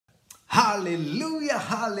Hallelujah,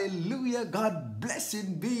 hallelujah. God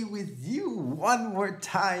blessing be with you one more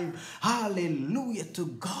time. Hallelujah. To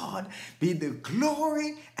God be the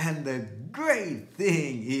glory and the great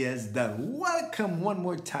thing He has done. Welcome one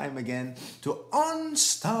more time again to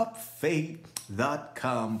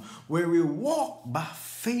UnstopFaith.com, where we walk by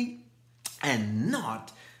faith and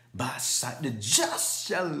not by sight. The just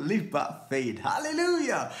shall live by faith.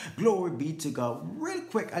 Hallelujah. Glory be to God. Real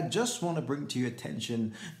quick, I just want to bring to your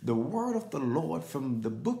attention the word of the Lord from the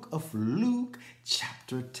book of Luke,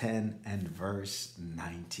 chapter 10 and verse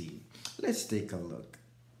 19. Let's take a look.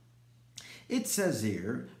 It says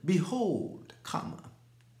here, behold,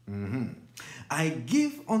 I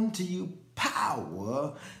give unto you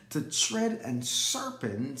power to tread on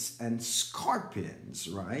serpents and scorpions,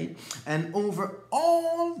 right? And over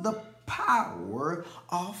all the power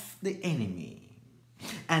of the enemy.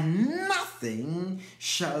 And nothing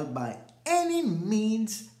shall by any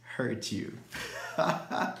means hurt you.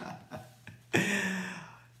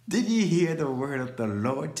 Did you hear the word of the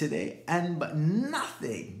Lord today? But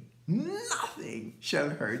nothing shall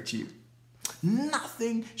hurt you.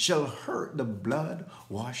 Nothing shall hurt the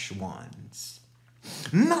blood-washed ones.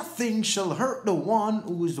 Nothing shall hurt the one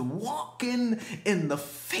who is walking in the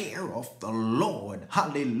fear of the Lord.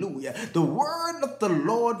 Hallelujah. The word of the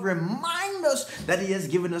Lord reminds us that He has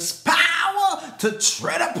given us power to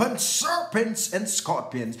tread upon serpents and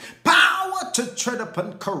scorpions. Power to tread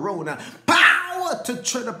upon corona. Power to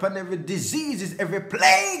tread upon every disease, every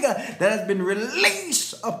plague that has been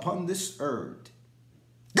released upon this earth.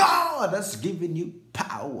 God has given you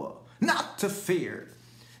power not to fear,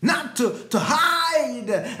 not to hide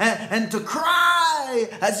and to cry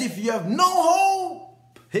as if you have no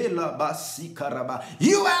hope. You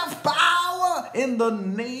have power in the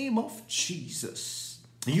name of Jesus.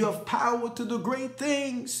 You have power to do great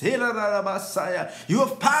things. You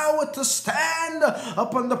have power to stand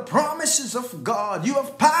upon the promises of God. You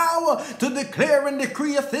have power to declare and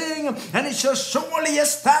decree a thing, and it shall surely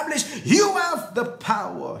establish. You have the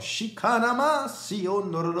power.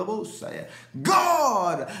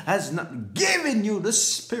 God has not given you the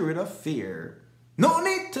spirit of fear. No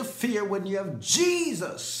need to fear when you have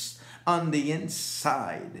Jesus on the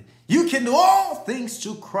inside. You can do all things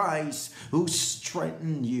through Christ who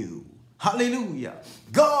strengthens you. Hallelujah.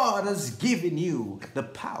 God has given you the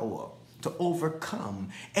power to overcome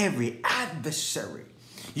every adversary.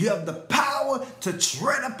 You have the power to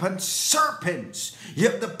tread upon serpents. You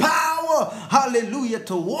have the power, hallelujah,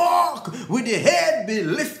 to walk with your head be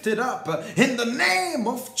lifted up in the name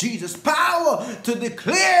of Jesus. Power to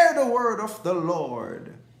declare the word of the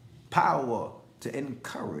Lord. Power to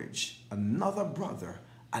encourage another brother,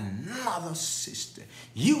 another sister.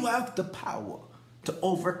 You have the power to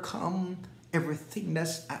overcome everything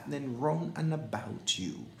that's happening wrong and about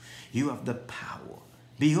you. You have the power.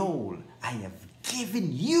 Behold, I have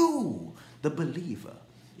given you, the believer.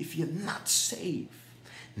 If you're not saved,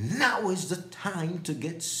 now is the time to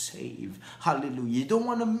get saved. Hallelujah. You don't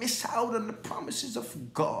want to miss out on the promises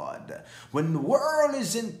of God. When the world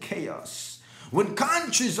is in chaos, when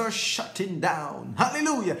countries are shutting down,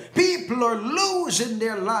 hallelujah, people are losing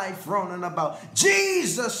their life running about.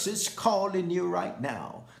 Jesus is calling you right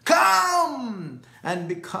now. Come and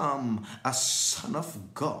become a son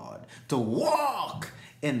of God, to walk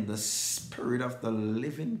in the spirit of the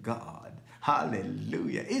living God.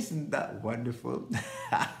 Hallelujah. Isn't that wonderful?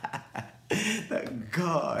 That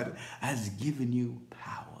God has given you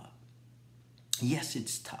power. Yes,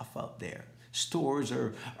 it's tough out there. Stores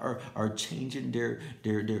are changing their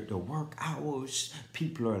work hours.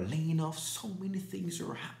 People are laying off. So many things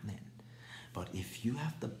are happening. But if you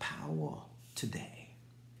have the power today,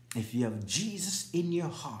 if you have Jesus in your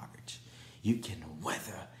heart, you can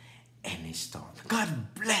weather any storm.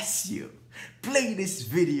 God bless you. Play this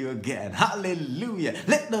video again. Hallelujah.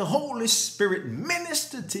 Let the Holy Spirit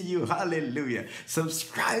minister to you. Hallelujah.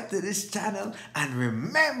 Subscribe to this channel, and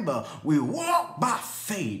remember, we walk by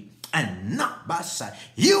faith and not by sight.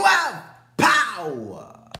 You have power.